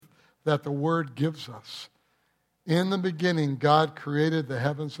that the Word gives us. In the beginning, God created the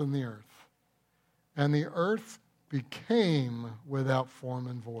heavens and the earth. And the earth became without form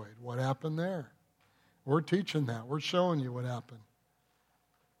and void. What happened there? We're teaching that. We're showing you what happened.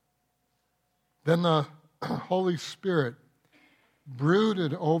 Then the Holy Spirit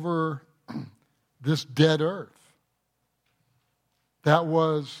brooded over this dead earth. That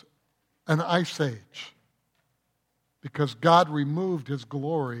was an ice age, because God removed His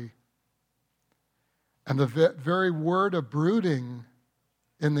glory. And the very word of brooding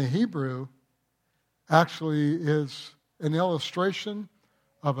in the Hebrew actually is an illustration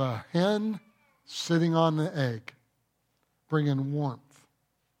of a hen sitting on the egg, bringing warmth.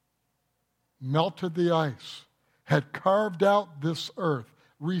 Melted the ice, had carved out this earth,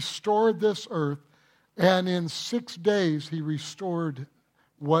 restored this earth, and in 6 days He restored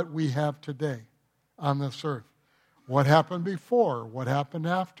what we have today on this earth. What happened before? What happened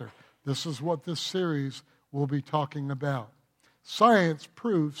after? This is what this series will be talking about. Science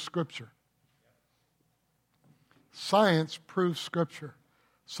proves Scripture. Science proves Scripture.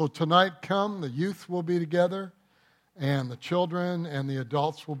 So tonight the youth will be together, and the children and the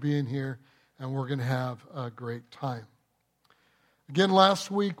adults will be in here, and we're going to have a great time. Again, last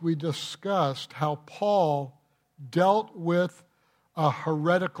week we discussed how Paul dealt with a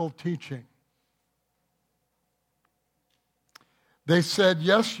heretical teaching. They said,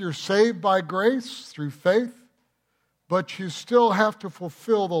 yes, you're saved by grace through faith, but you still have to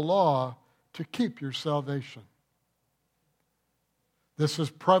fulfill the law to keep your salvation. This is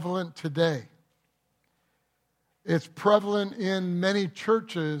prevalent today. It's prevalent in many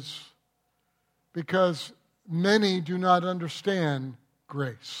churches because many do not understand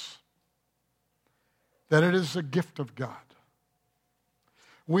grace, that it is a gift of God.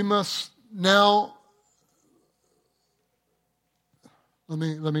 We must now, let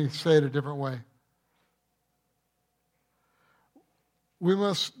me say it a different way. We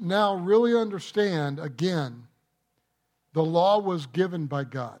must now really understand, again, the law was given by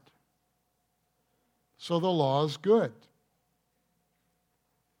God. So the law is good.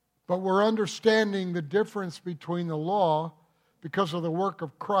 But we're understanding the difference between the law. Because of the work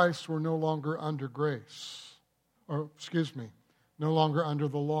of Christ, we're no longer under grace. No longer under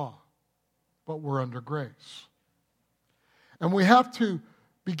the law. But we're under grace. And we have to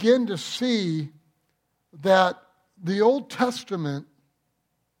begin to see that the Old Testament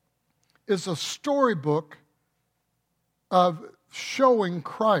is a storybook of showing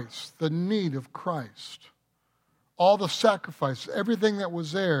Christ, the need of Christ. All the sacrifice, everything that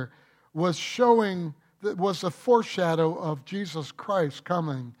was there was showing, that was a foreshadow of Jesus Christ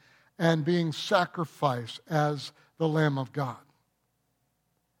coming and being sacrificed as the Lamb of God.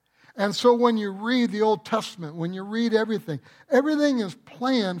 And so when you read the Old Testament, when you read everything is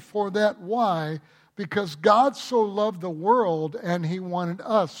planned for that. Why? Because God so loved the world and He wanted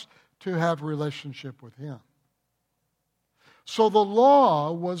us to have a relationship with Him. So the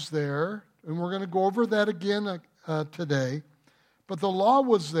law was there, and we're going to go over that again today. But the law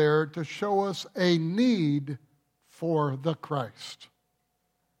was there to show us a need for the Christ.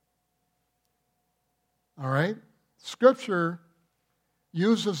 All right? Scripture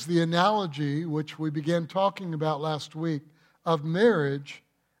uses the analogy, which we began talking about last week, of marriage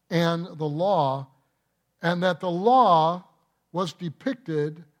and the law, and that the law was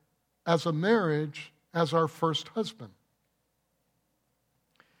depicted as a marriage as our first husband.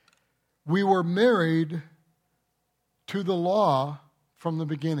 We were married to the law from the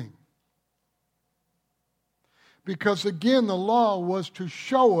beginning. Because again, the law was to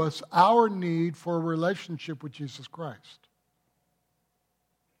show us our need for a relationship with Jesus Christ.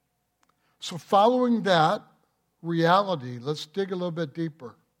 So following that reality, let's dig a little bit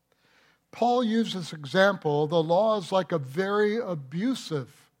deeper. Paul uses this example. The law is like a very abusive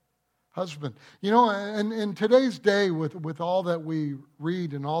husband. You know, and in today's day, with all that we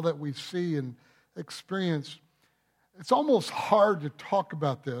read and all that we see and experience, it's almost hard to talk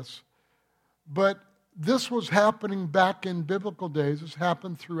about this, but this was happening back in biblical days. It's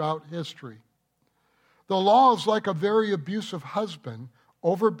happened throughout history. The law is like a very abusive husband,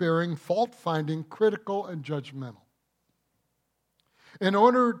 overbearing, fault-finding, critical, and judgmental. In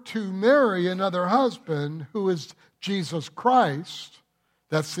order to marry another husband who is Jesus Christ,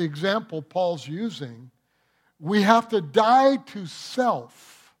 that's the example Paul's using, we have to die to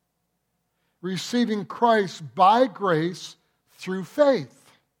self, receiving Christ by grace through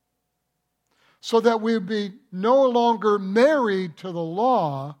faith, so that we be no longer married to the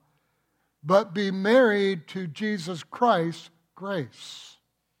law, but be married to Jesus Christ's grace.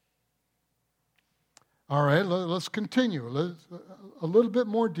 All right, let's continue. A little bit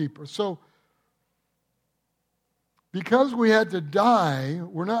more deeper. So, because we had to die,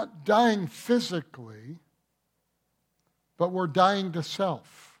 we're not dying physically, but we're dying to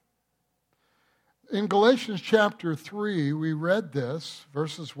self. In Galatians chapter 3, we read this,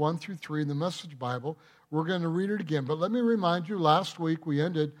 verses 1 through 3 in the Message Bible. We're going to read it again. But let me remind you, last week we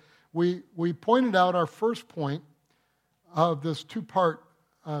pointed out our first point of this two-part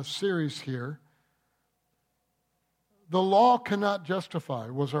series here. The law cannot justify,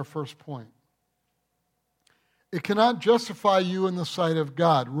 was our first point. It cannot justify you in the sight of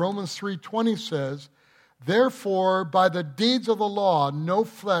God. Romans 3:20 says, therefore, by the deeds of the law, no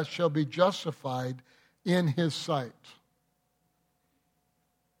flesh shall be justified in his sight.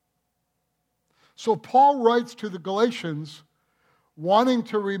 So Paul writes to the Galatians wanting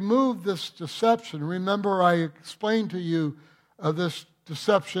to remove this deception. Remember, I explained to you this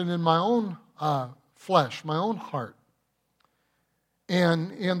deception in my own flesh, my own heart.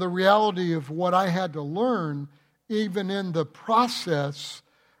 And the reality of what I had to learn, even in the process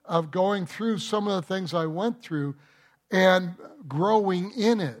of going through some of the things I went through and growing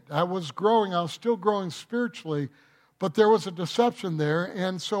in it. I was still growing spiritually, but there was a deception there.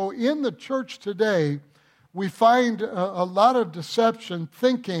 And so in the church today, we find a lot of deception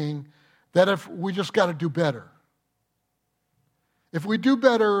thinking that if we just got to do better. If we do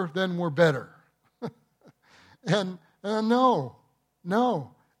better, then we're better. And no.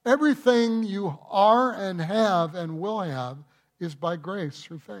 Everything you are and have and will have is by grace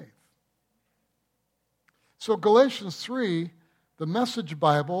through faith. So Galatians 3, the Message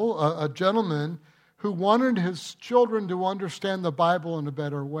Bible, a gentleman who wanted his children to understand the Bible in a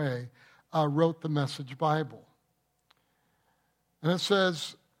better way, wrote the Message Bible. And it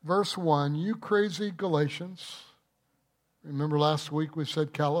says, verse 1, you crazy Galatians. Remember last week we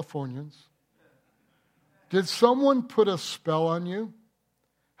said Californians. Did someone put a spell on you?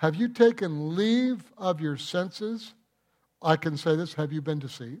 Have you taken leave of your senses? I can say this, have you been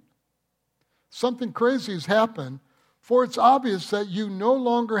deceived? Something crazy has happened, for it's obvious that you no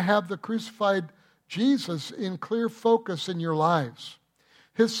longer have the crucified Jesus in clear focus in your lives.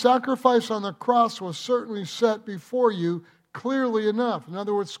 His sacrifice on the cross was certainly set before you clearly enough. In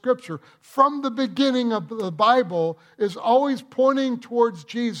other words, Scripture, from the beginning of the Bible, is always pointing towards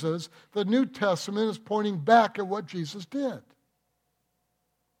Jesus. The New Testament is pointing back at what Jesus did.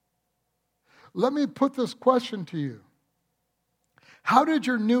 Let me put this question to you. How did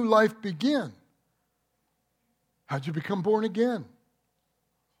your new life begin? How did you become born again?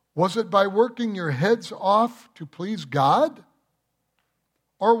 Was it by working your heads off to please God?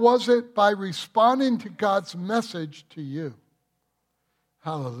 Or was it by responding to God's message to you?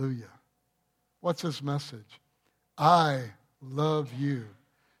 Hallelujah. What's his message? I love you.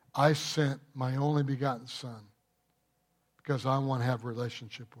 I sent my only begotten Son because I want to have a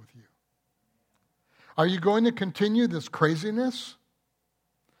relationship with you. Are you going to continue this craziness,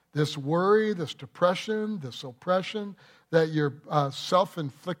 this worry, this depression, this oppression that you're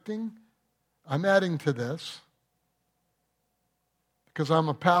self-inflicting? I'm adding to this because I'm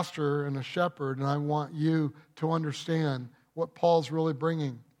a pastor and a shepherd, and I want you to understand what Paul's really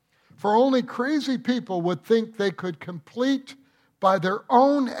bringing. For only crazy people would think they could complete by their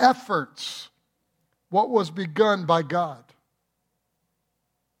own efforts what was begun by God.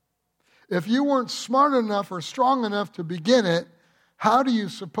 If you weren't smart enough or strong enough to begin it, how do you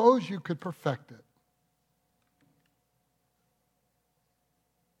suppose you could perfect it?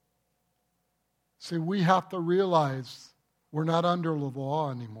 See, we have to realize we're not under the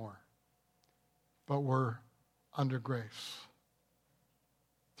law anymore, but we're under grace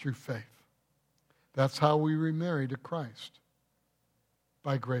through faith. That's how we remarry to Christ,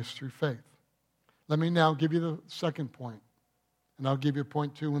 by grace through faith. Let me now give you the second point, and I'll give you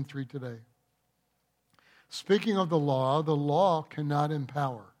point 2 and 3 today. Speaking of the law cannot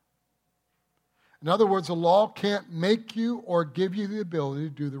empower. In other words, the law can't make you or give you the ability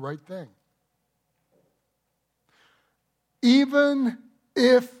to do the right thing. Even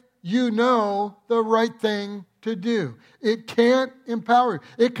if you know the right thing to do, it can't empower you.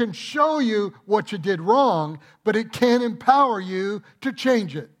 It can show you what you did wrong, but it can't empower you to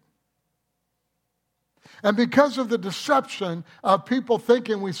change it. And because of the deception of people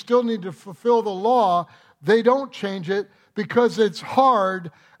thinking we still need to fulfill the law, they don't change it because it's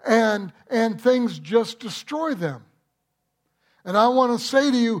hard and things just destroy them. And I want to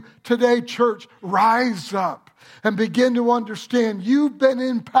say to you today, church, rise up and begin to understand you've been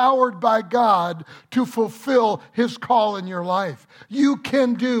empowered by God to fulfill His call in your life. You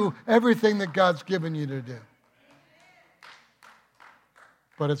can do everything that God's given you to do.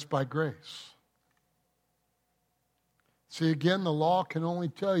 But it's by grace. See, again, the law can only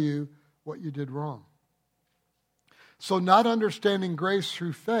tell you what you did wrong. So not understanding grace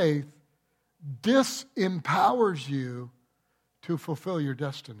through faith disempowers you to fulfill your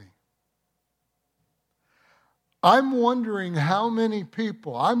destiny. I'm wondering how many times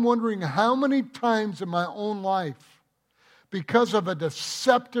in my own life, because of a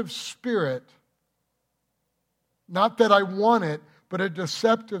deceptive spirit, not that I want it, but a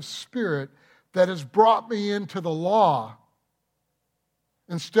deceptive spirit that has brought me into the law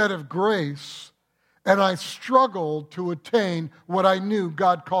instead of grace, and I struggled to attain what I knew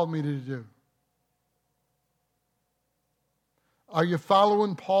God called me to do. Are you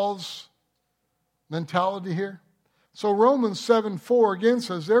following Paul's mentality here? So Romans 7:4 again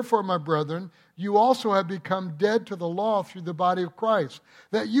says, "Therefore, my brethren, you also have become dead to the law through the body of Christ,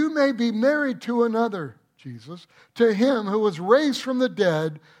 that you may be married to another," Jesus, "to him who was raised from the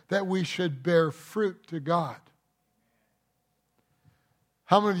dead, that we should bear fruit to God."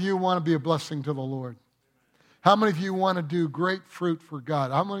 How many of you want to be a blessing to the Lord? How many of you want to do great fruit for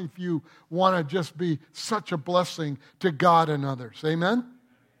God? How many of you want to just be such a blessing to God and others? Amen?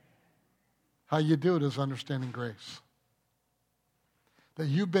 How you do it is understanding grace. That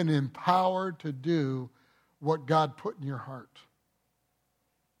you've been empowered to do what God put in your heart.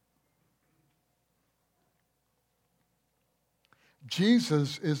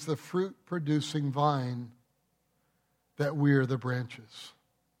 Jesus is the fruit-producing vine, that we are the branches.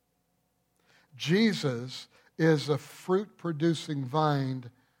 Jesus is a fruit-producing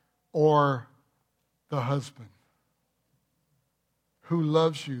vine, or the husband who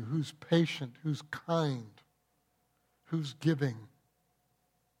loves you, who's patient, who's kind, who's giving,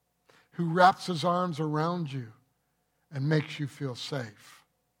 who wraps his arms around you and makes you feel safe.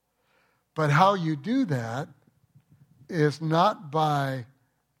 But how you do that is not by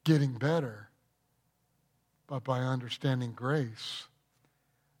getting better, but by understanding grace,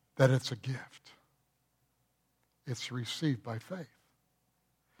 that it's a gift. It's received by faith.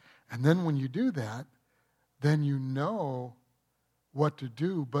 And then when you do that, then you know what to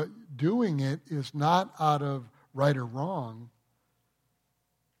do, but doing it is not out of right or wrong.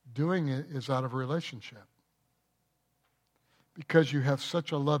 Doing it is out of relationship. Because you have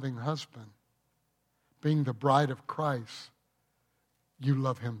such a loving husband, being the bride of Christ, you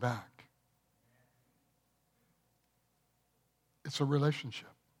love him back. It's a relationship.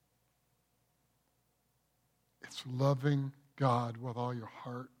 It's loving God with all your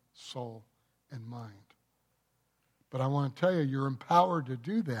heart, soul, and mind. But I want to tell you, you're empowered to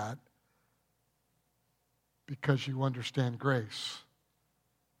do that because you understand grace.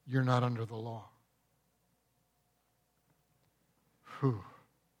 You're not under the law. Whew.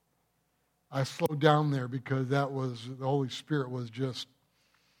 I slowed down there because the Holy Spirit was just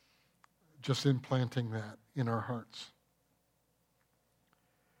implanting that in our hearts.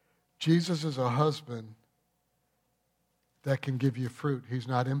 Jesus is a husband that can give you fruit. He's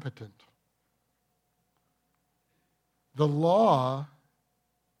not impotent. The law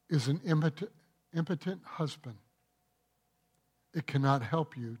is an impotent husband. It cannot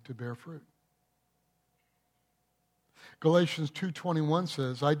help you to bear fruit. Galatians 2:21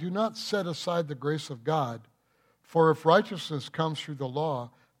 says, "I do not set aside the grace of God, for if righteousness comes through the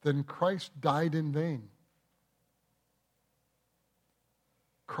law, then Christ died in vain."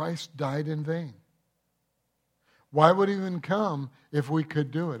 Christ died in vain. Why would he even come if we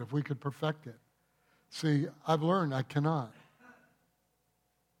could do it, if we could perfect it? See, I've learned I cannot.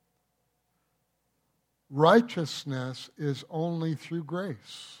 Righteousness is only through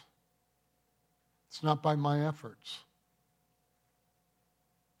grace. It's not by my efforts.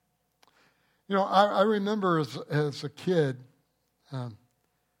 You know, I remember as a kid,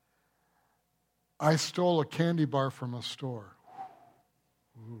 I stole a candy bar from a store.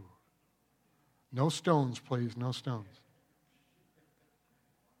 Ooh. No stones, please, no stones.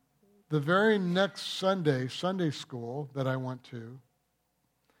 The very next Sunday school that I went to,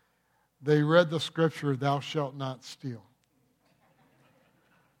 they read the scripture, "Thou shalt not steal."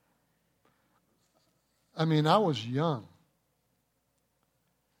 I mean, I was young.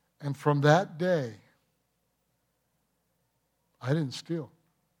 And from that day, I didn't steal.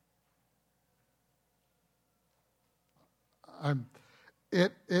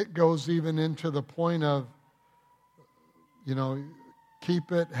 It goes even into the point of,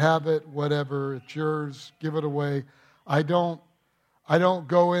 keep it, have it, whatever, it's yours, give it away. I don't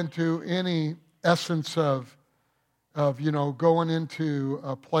go into any essence of going into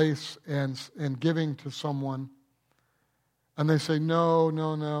a place and giving to someone, and they say, no,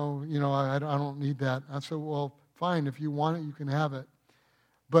 I don't need that. I said, well, fine, if you want it, you can have it.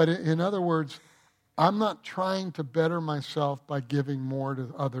 But in other words, I'm not trying to better myself by giving more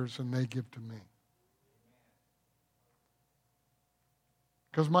to others than they give to me.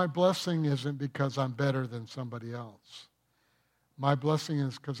 Because my blessing isn't because I'm better than somebody else. My blessing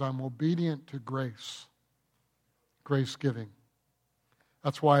is because I'm obedient to grace. Grace giving.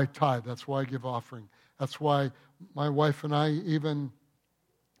 That's why I tithe. That's why I give offering. That's why my wife and I, even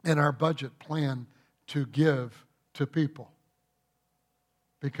in our budget, plan to give to people.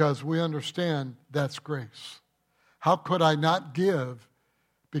 Because we understand that's grace. How could I not give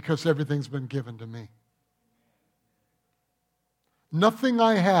because everything's been given to me? Nothing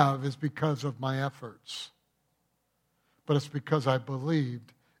I have is because of my efforts, but it's because I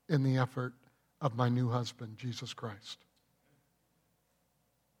believed in the effort of my new husband, Jesus Christ.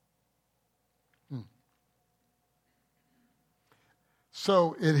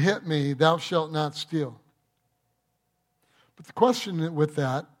 So it hit me, thou shalt not steal. But the question with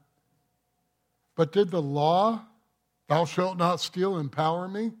that, but did the law, thou shalt not steal, empower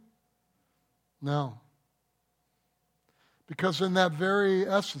me? No. Because in that very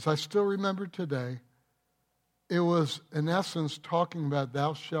essence, I still remember today, it was in essence talking about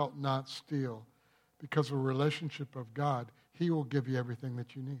thou shalt not steal. Because of a relationship of God, He will give you everything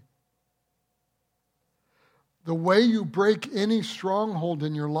that you need. The way you break any stronghold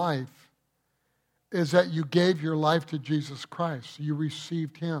in your life is that you gave your life to Jesus Christ. You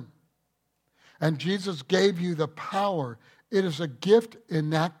received Him. And Jesus gave you the power. It is a gift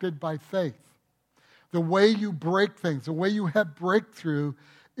enacted by faith. The way you break things, the way you have breakthrough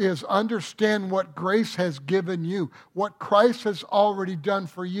is understand what grace has given you, what Christ has already done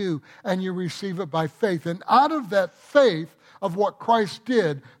for you, and you receive it by faith. And out of that faith of what Christ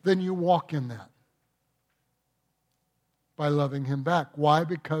did, then you walk in that by loving Him back. Why?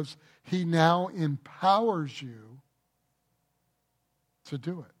 Because He now empowers you to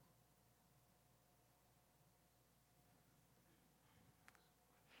do it.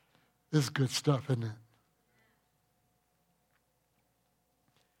 This is good stuff, isn't it?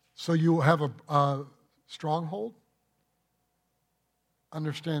 So you have a stronghold?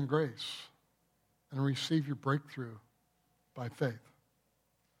 Understand grace and receive your breakthrough by faith.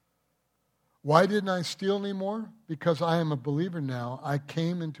 Why didn't I steal anymore? Because I am a believer now. I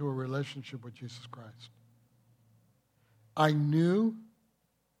came into a relationship with Jesus Christ. I knew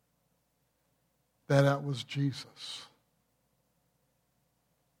that was Jesus.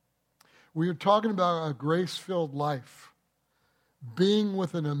 We are talking about a grace-filled life. Being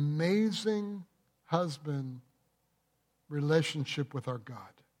with an amazing husband relationship with our God.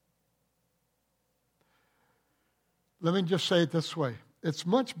 Let me just say it this way. It's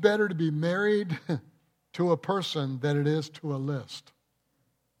much better to be married to a person than it is to a list.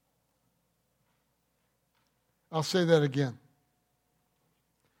 I'll say that again.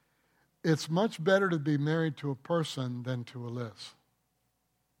 It's much better to be married to a person than to a list.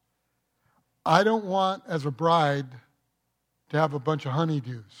 I don't want, as a bride, to have a bunch of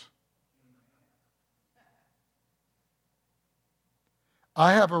honeydews.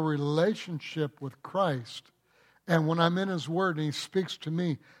 I have a relationship with Christ, and when I'm in His Word and He speaks to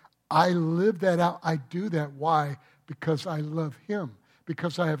me, I live that out. I do that. Why? Because I love Him,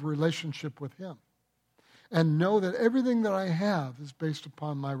 because I have a relationship with Him. And know that everything that I have is based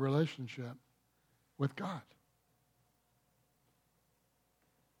upon my relationship with God.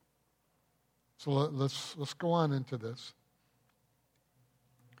 So let's go on into this.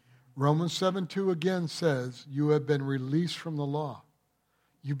 Romans 7:2 again says, you have been released from the law.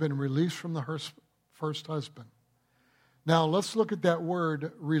 You've been released from the first husband. Now let's look at that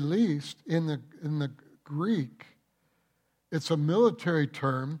word released in the Greek. It's a military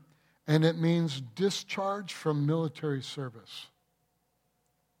term, and it means discharged from military service.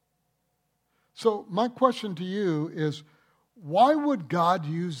 So my question to you is, why would God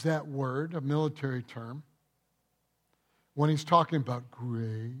use that word, a military term, when He's talking about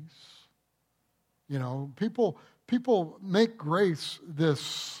grace? You know, people make grace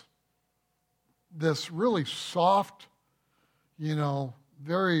this really soft,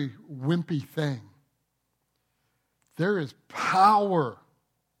 very wimpy thing. There is power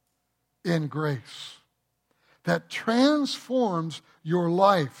in grace that transforms your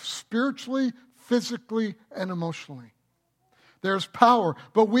life spiritually, physically, and emotionally. There's power,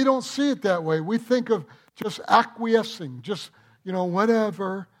 but we don't see it that way. We think of just acquiescing, just,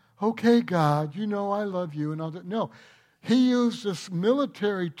 whatever. Okay, God, I love you. And all that. No, He used this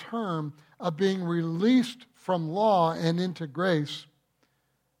military term of being released from law and into grace.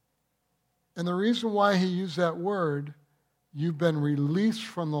 And the reason why He used that word, you've been released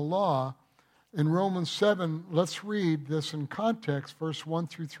from the law, in Romans 7, let's read this in context, verse 1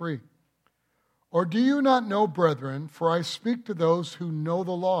 through 3. Or do you not know, brethren, for I speak to those who know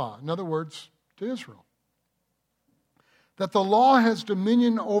the law, in other words, to Israel, that the law has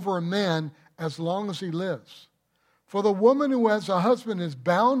dominion over a man as long as he lives. For the woman who has a husband is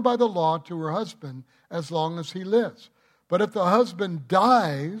bound by the law to her husband as long as he lives. But if the husband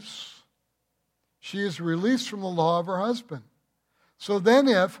dies, she is released from the law of her husband. So then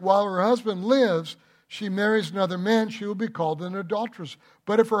if, while her husband lives, she marries another man, she will be called an adulteress.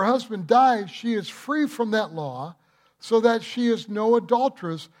 But if her husband dies, she is free from that law, so that she is no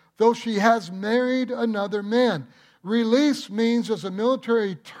adulteress, though she has married another man. Release means, as a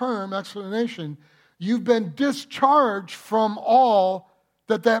military term, explanation, you've been discharged from all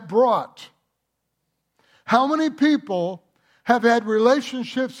that brought. How many people have had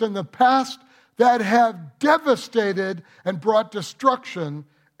relationships in the past that have devastated and brought destruction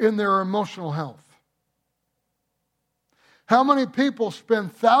in their emotional health? How many people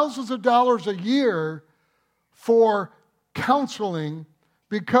spend thousands of dollars a year for counseling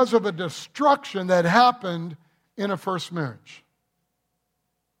because of a destruction that happened in a first marriage?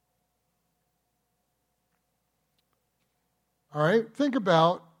 All right, think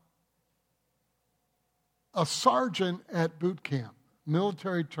about a sergeant at boot camp,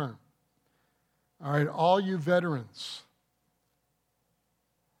 military term. All right, all you veterans,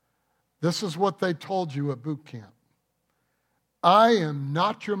 this is what they told you at boot camp. I am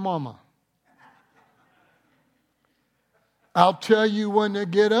not your mama. I'll tell you when to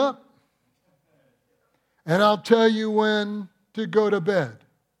get up, and I'll tell you when to go to bed.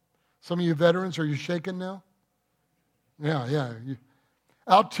 Some of you veterans, are you shaking now? Yeah.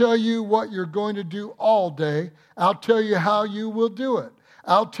 I'll tell you what you're going to do all day. I'll tell you how you will do it.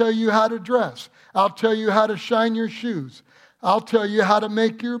 I'll tell you how to dress. I'll tell you how to shine your shoes. I'll tell you how to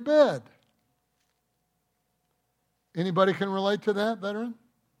make your bed. Anybody can relate to that, veteran?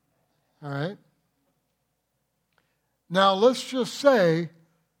 All right. Now, let's just say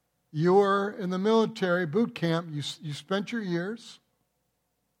you're in the military boot camp. You spent your years.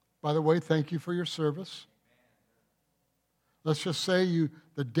 By the way, thank you for your service. Let's just say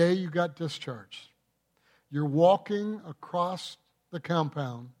the day you got discharged, you're walking across the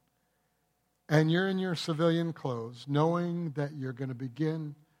compound and you're in your civilian clothes, knowing that you're going to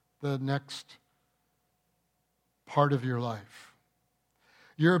begin the next part of your life.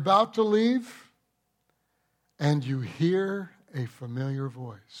 You're about to leave and you hear a familiar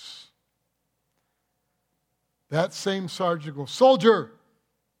voice. That same sergeant goes, "Soldier!"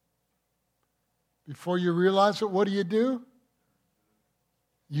 Before you realize it, what do?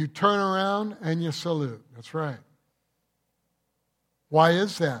 You turn around and you salute. That's right. Why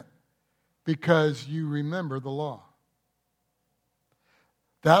is that? Because you remember the law.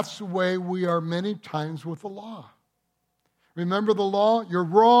 That's the way we are many times with the law. Remember the law? You're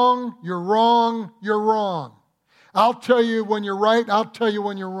wrong, you're wrong, you're wrong. I'll tell you when you're right, I'll tell you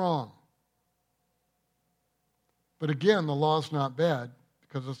when you're wrong. But again, the law is not bad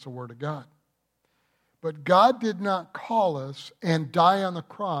because it's the Word of God. But God did not call us and die on the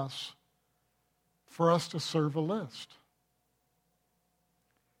cross for us to serve a list.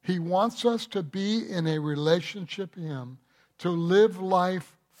 He wants us to be in a relationship with Him, to live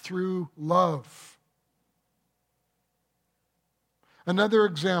life through love. Another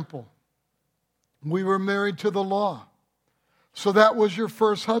example, we were married to the law. So that was your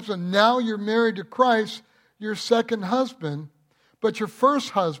first husband. Now you're married to Christ, your second husband. But your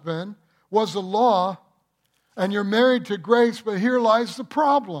first husband was the law, and you're married to grace, but here lies the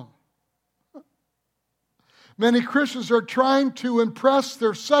problem. Many Christians are trying to impress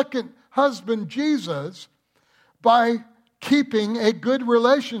their second husband, Jesus, by keeping a good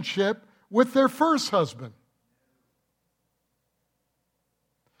relationship with their first husband.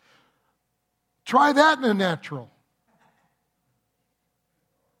 Try that in a natural.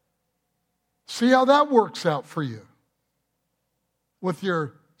 See how that works out for you with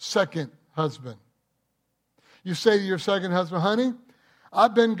your second husband. You say to your second husband, "Honey,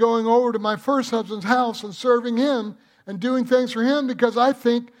 I've been going over to my first husband's house and serving him and doing things for him because I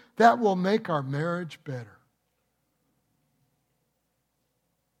think that will make our marriage better."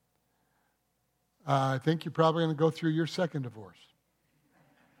 I think you're probably going to go through your second divorce.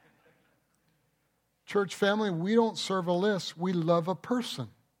 Church family, we don't serve a list. We love a person.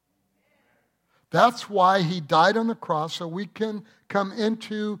 That's why He died on the cross, so we can come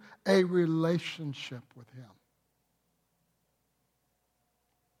into a relationship with Him.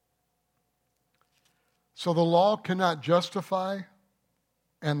 So the law cannot justify,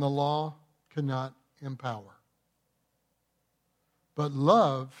 and the law cannot empower. But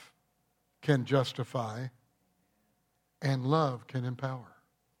love can justify, and love can empower.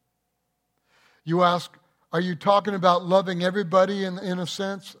 You ask, are you talking about loving everybody in a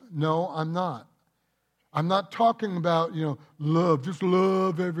sense? No, I'm not. I'm not talking about, love, just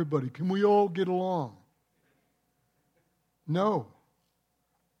love everybody. Can we all get along? No.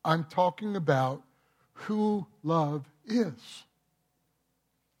 I'm talking about who love is.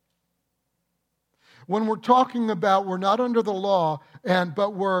 When we're talking about we're not under the law,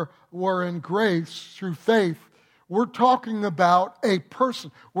 but we're in grace through faith, we're talking about a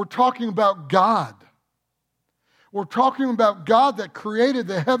person. We're talking about God. We're talking about God that created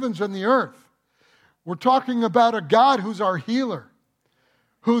the heavens and the earth. We're talking about a God who's our healer,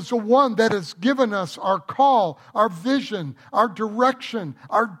 who's the one that has given us our call, our vision, our direction,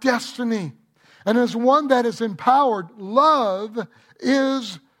 our destiny. And as one that is empowered, love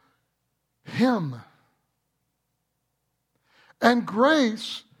is Him. And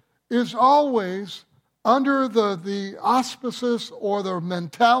grace is always under the auspices or the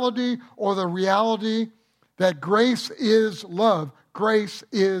mentality or the reality that grace is love. Grace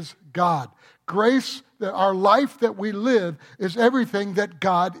is God. Grace, our life that we live, is everything that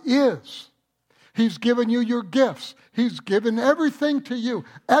God is. He's given you your gifts. He's given everything to you.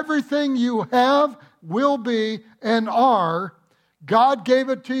 Everything you have, will be, and are, God gave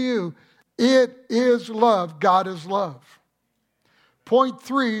it to you. It is love. God is love. Point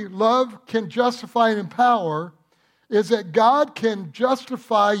 3, love can justify and empower, is that God can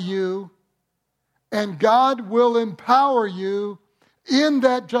justify you and God will empower you in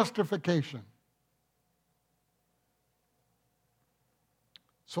that justification.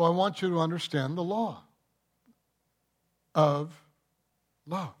 So I want you to understand the law of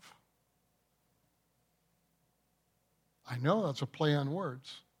love. I know that's a play on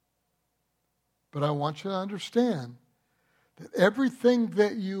words, but I want you to understand that everything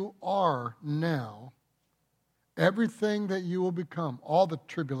that you are now, everything that you will become, all the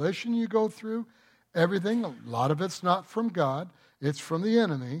tribulation you go through, everything, a lot of it's not from God, it's from the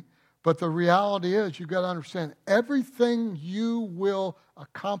enemy. But the reality is, you've got to understand, everything you will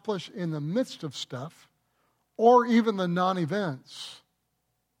accomplish in the midst of stuff, or even the non-events,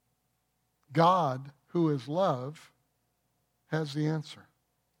 God, who is love, has the answer.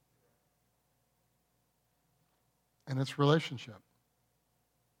 And it's relationship.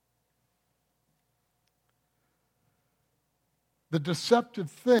 The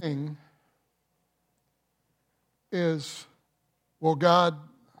deceptive thing is, well, God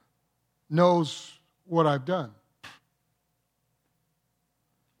knows what I've done.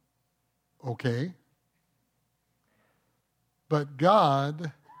 Okay. But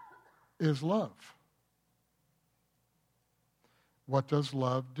God is love. What does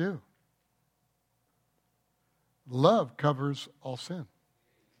love do? Love covers all sin.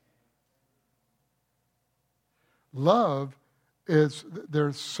 Love is,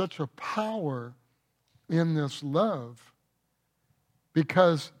 there's such a power in this love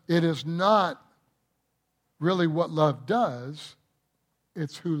because it is not really what love does,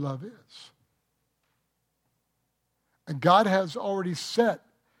 it's who love is. And God has already set,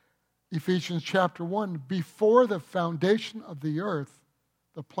 Ephesians chapter 1, before the foundation of the earth,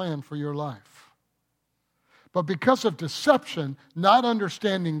 the plan for your life. But because of deception, not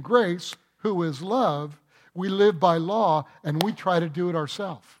understanding grace, who is love, we live by law and we try to do it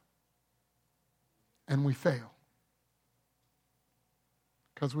ourselves. And we fail.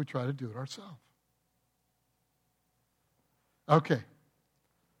 Because we try to do it ourselves. Okay.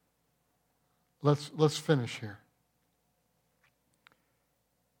 Let's finish here.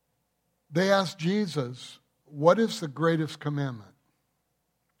 They asked Jesus, what is the greatest commandment?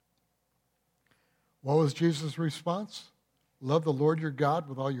 What was Jesus' response? Love the Lord your God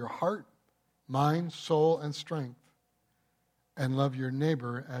with all your heart, mind, soul, and strength, and love your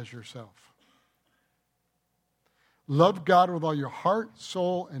neighbor as yourself. Love God with all your heart,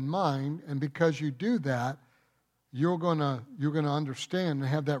 soul, and mind, and because you do that, you're gonna understand and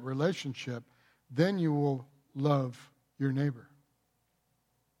have that relationship. Then you will love your neighbor.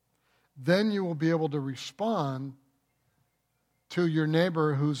 Then you will be able to respond to your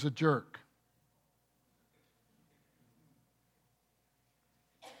neighbor who's a jerk.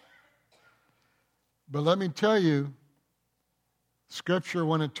 But let me tell you, Scripture,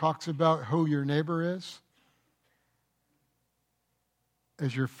 when it talks about who your neighbor is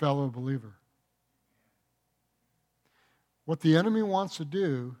your fellow believer. What the enemy wants to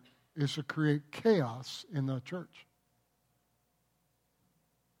do is to create chaos in the church.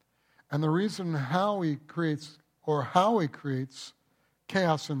 And the reason how he creates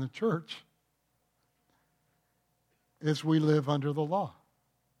chaos in the church is we live under the law.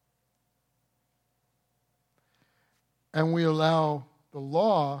 And we allow the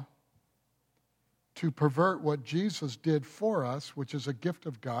law to pervert what Jesus did for us, which is a gift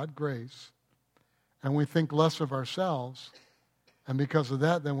of God, grace, and we think less of ourselves, and because of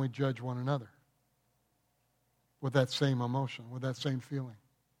that, then we judge one another with that same emotion, with that same feeling.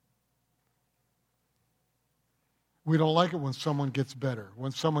 We don't like it when someone gets better,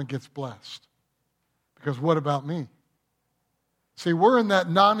 when someone gets blessed. Because what about me? See, we're in that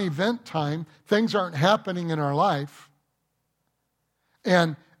non-event time. Things aren't happening in our life.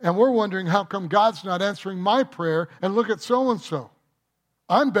 And we're wondering how come God's not answering my prayer, and look at so-and-so.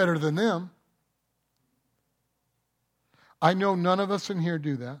 I'm better than them. I know none of us in here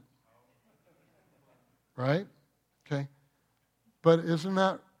do that. Right? Okay. But isn't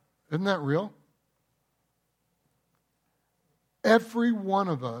that real? Every one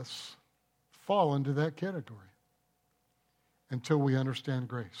of us fall into that category until we understand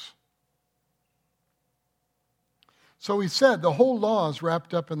grace. So he said the whole law is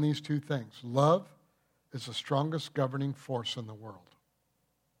wrapped up in these two things. Love is the strongest governing force in the world.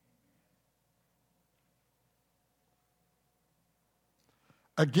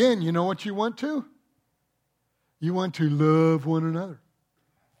 Again, you know what you want to? You want to love one another.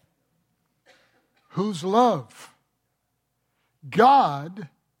 Whose love? God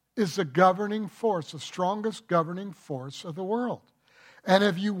is the governing force, the strongest governing force of the world. And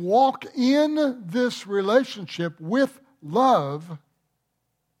if you walk in this relationship with love,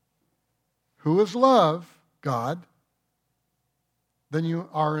 who is love? God. Then you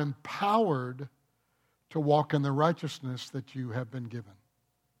are empowered to walk in the righteousness that you have been given.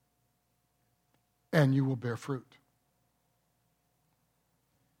 And you will bear fruit.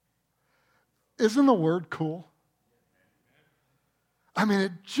 Isn't the word cool? I mean,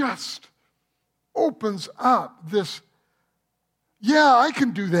 it just opens up this, yeah, I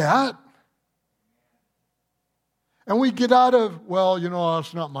can do that. And we get out of, well, you know,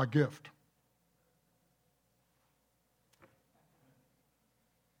 that's not my gift.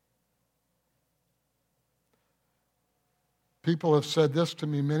 People have said this to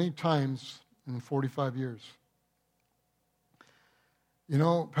me many times in 45 years. You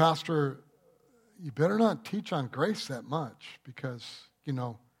know, Pastor, you better not teach on grace that much because, you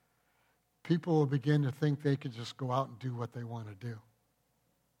know, people will begin to think they could just go out and do what they want to do.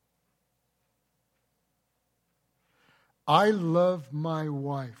 I love my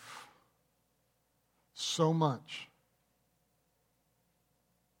wife so much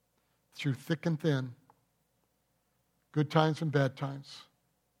through thick and thin, good times and bad times.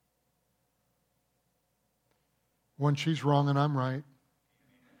 When she's wrong and I'm right.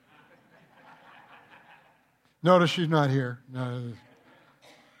 Notice she's not here. No.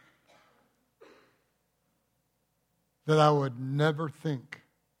 That I would never think,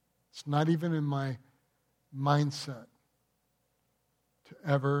 it's not even in my mindset, to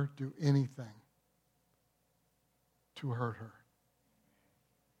ever do anything to hurt her.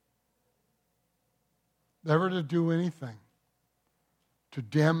 Never to do anything to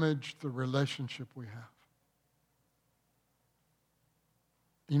damage the relationship we have.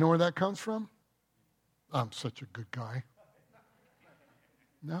 You know where that comes from? I'm such a good guy.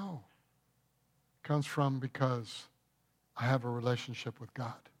 No. It comes from because I have a relationship with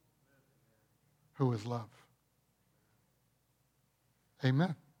God, who is love.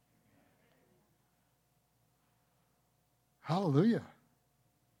 Amen. Hallelujah.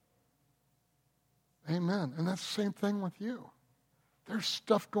 Amen. And that's the same thing with you. There's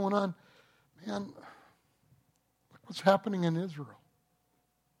stuff going on. Man, look what's happening in Israel.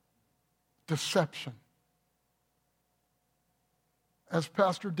 Deception. As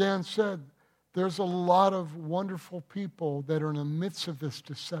Pastor Dan said, there's a lot of wonderful people that are in the midst of this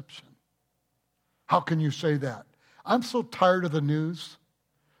deception. How can you say that? I'm so tired of the news.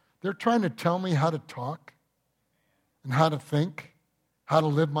 They're trying to tell me how to talk and how to think, how to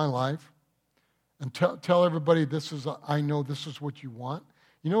live my life, and tell everybody I know this is what you want.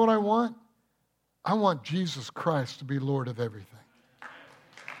 You know what I want? I want Jesus Christ to be Lord of everything.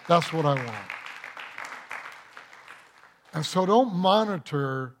 That's what I want. And so don't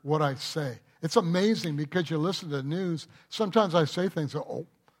monitor what I say. It's amazing because you listen to the news. Sometimes I say things, oh,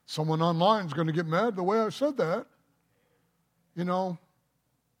 someone online is going to get mad the way I said that. You know,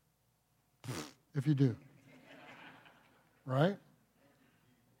 if you do. Right?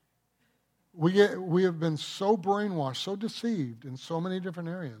 We have been so brainwashed, so deceived in so many different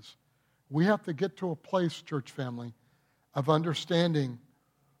areas. We have to get to a place, church family, of understanding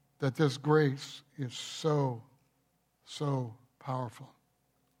that this grace is so powerful.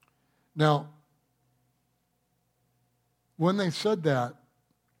 Now, when they said that,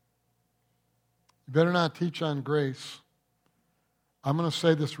 you better not teach on grace, I'm going to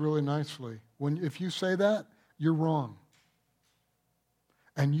say this really nicely. If you say that, you're wrong.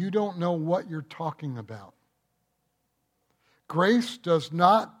 And you don't know what you're talking about. Grace does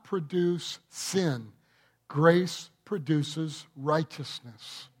not produce sin. Grace produces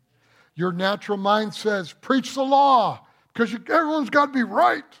righteousness. Your natural mind says, preach the law, because everyone's got to be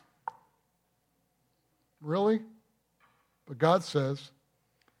right. Really? But God says,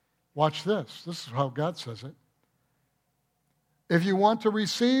 watch this. This is how God says it. If you want to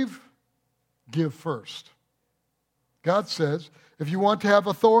receive, give first. God says, if you want to have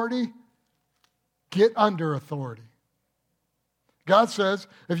authority, get under authority. God says,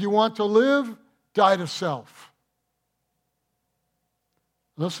 if you want to live, die to self.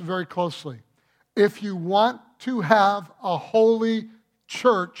 Listen very closely. If you want to have a holy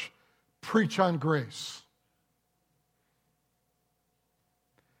church, preach on grace.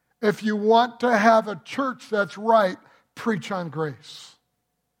 If you want to have a church that's right, preach on grace.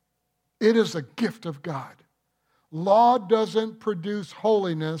 It is a gift of God. Law doesn't produce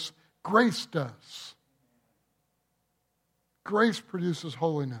holiness, grace does. Grace produces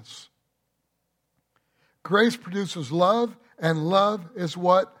holiness. Grace produces love, and love is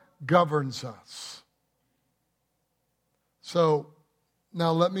what governs us. So,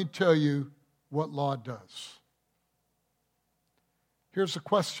 now let me tell you what law does. Here's the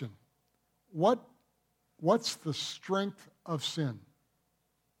question. What's the strength of sin?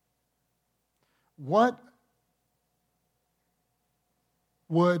 What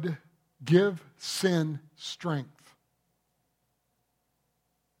would give sin strength?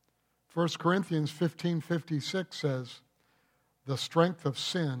 1 Corinthians 15:56 says, the strength of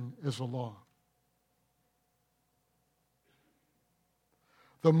sin is a law.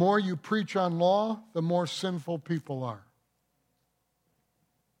 The more you preach on law, the more sinful people are.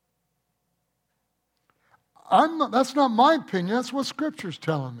 That's not my opinion. That's what Scripture's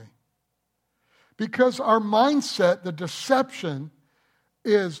telling me. Because our mindset, the deception,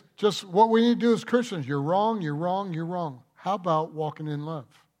 is just what we need to do as Christians. You're wrong, you're wrong, you're wrong. How about walking in love?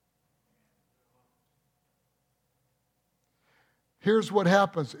 Here's what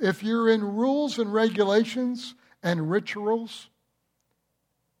happens. If you're in rules and regulations and rituals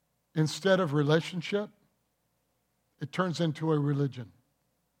instead of relationship, it turns into a religion.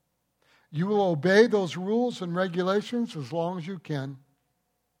 You will obey those rules and regulations as long as you can.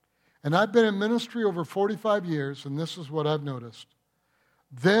 And I've been in ministry over 45 years, and this is what I've noticed.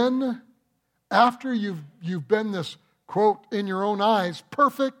 Then, after you've been this, quote, in your own eyes,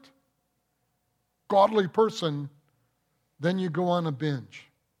 perfect, godly person, then you go on a binge.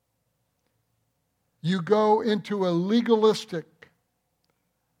 You go into a legalistic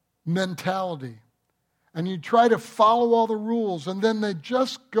mentality. And you try to follow all the rules, and then they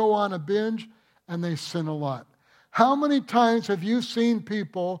just go on a binge and they sin a lot. How many times have you seen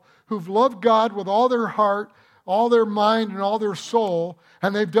people who've loved God with all their heart, all their mind, and all their soul,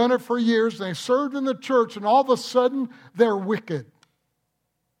 and they've done it for years, and they served in the church, and all of a sudden they're wicked?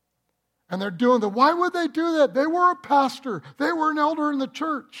 And they're doing that. Why would they do that? They were a pastor. They were an elder in the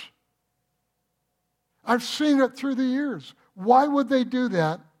church. I've seen it through the years. Why would they do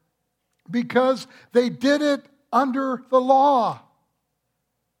that? Because they did it under the law.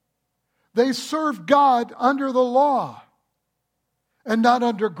 They served God under the law and not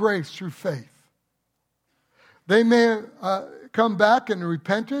under grace through faith. They may come back and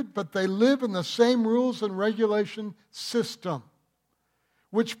repented, but they live in the same rules and regulation system,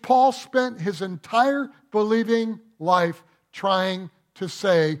 which Paul spent his entire believing life trying to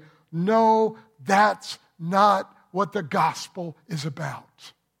say, no, that's not what the gospel is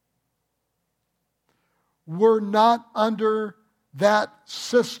about. We're not under that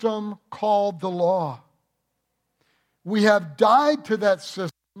system called the law. We have died to that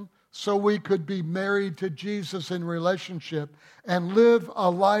system so we could be married to Jesus in relationship and live a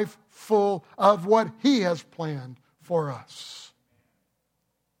life full of what He has planned for us.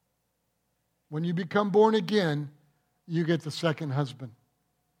 When you become born again, you get the second husband.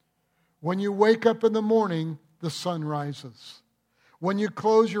 When you wake up in the morning, the sun rises. When you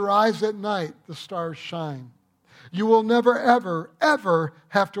close your eyes at night, the stars shine. You will never, ever, ever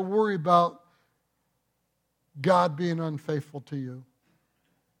have to worry about God being unfaithful to you.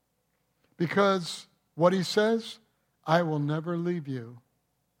 Because what He says, I will never leave you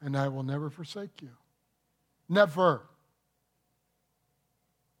and I will never forsake you. Never.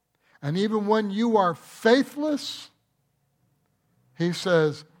 And even when you are faithless, He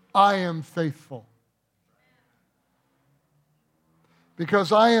says, I am faithful.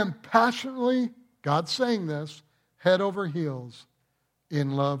 Because I am passionately, God's saying this, head over heels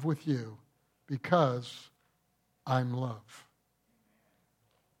in love with you because I'm love.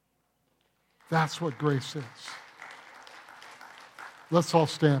 That's what grace is. Let's all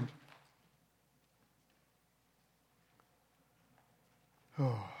stand.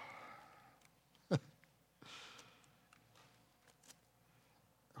 Oh.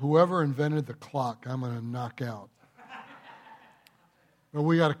 Whoever invented the clock, I'm going to knock out. But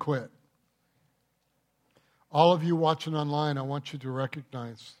we got to quit. All of you watching online, I want you to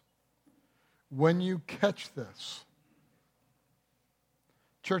recognize when you catch this,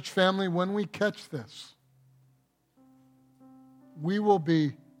 church family, when we catch this, we will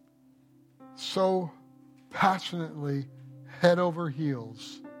be so passionately head over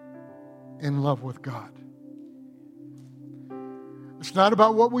heels in love with God. It's not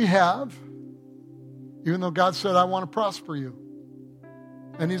about what we have, even though God said, I want to prosper you.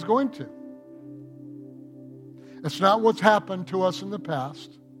 And He's going to. It's not what's happened to us in the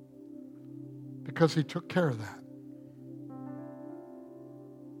past, because He took care of that.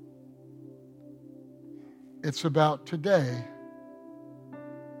 It's about today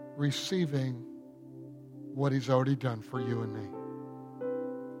receiving what He's already done for you and me.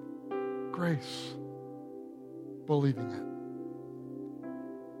 Grace. Believing it.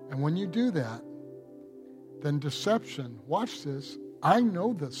 And when you do that, then deception, watch this, I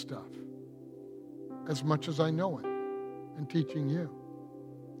know this stuff as much as I know it and teaching you.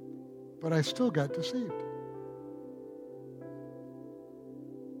 But I still got deceived.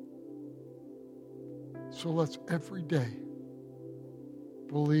 So let's every day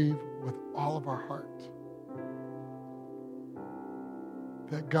believe with all of our heart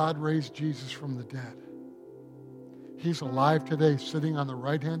that God raised Jesus from the dead. He's alive today, sitting on the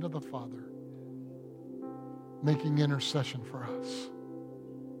right hand of the Father, making intercession for us.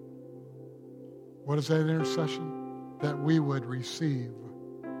 What is that intercession? That we would receive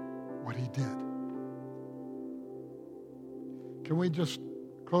what He did. Can we just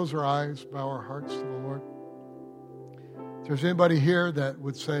close our eyes, bow our hearts to the Lord? If there's anybody here that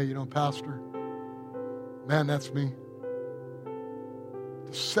would say, Pastor, man, that's me.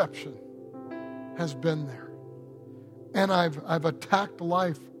 Deception has been there. And I've attacked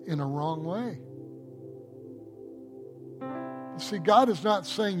life in a wrong way. See, God is not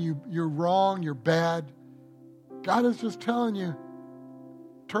saying you're wrong, you're bad. God is just telling you,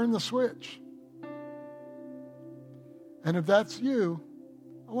 turn the switch. And if that's you,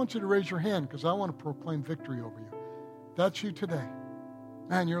 I want you to raise your hand because I want to proclaim victory over you. That's you today.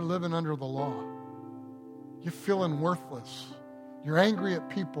 Man, you're living under the law. You're feeling worthless. You're angry at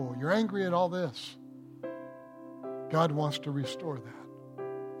people. You're angry at all this. God wants to restore that.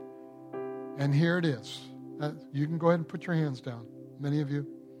 And here it is. You can go ahead and put your hands down. Many of you.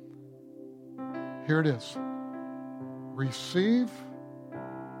 Here it is. Receive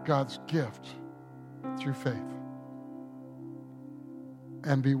God's gift through faith.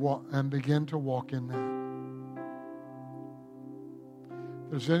 And begin to walk in that.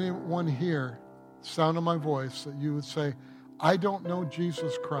 If there's anyone here, sound of my voice, that you would say, I don't know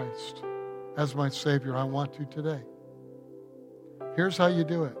Jesus Christ as my Savior. I want to today. Here's how you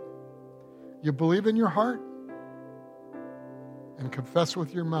do it. You believe in your heart and confess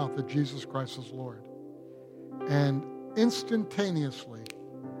with your mouth that Jesus Christ is Lord. And instantaneously,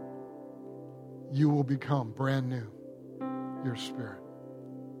 you will become brand new, your spirit.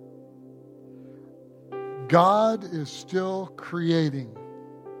 God is still creating.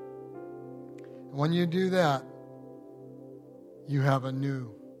 When you do that, you have a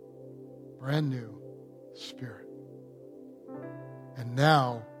new, brand new spirit. And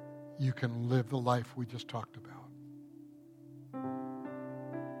now you can live the life we just talked about.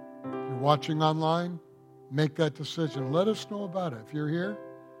 If you're watching online, make that decision. Let us know about it. If you're here,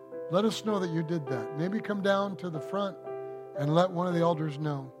 let us know that you did that. Maybe come down to the front and let one of the elders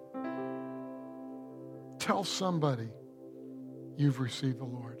know. Tell somebody you've received the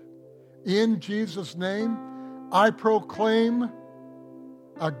Lord. In Jesus' name, I proclaim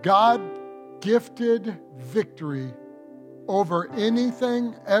a God-gifted victory over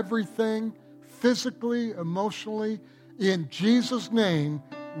anything, everything, physically, emotionally. In Jesus' name,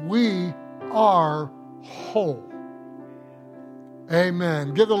 we are whole.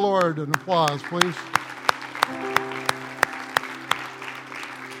 Amen. Give the Lord an applause, please.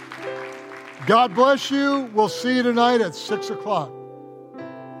 God bless you. We'll see you tonight at 6 o'clock.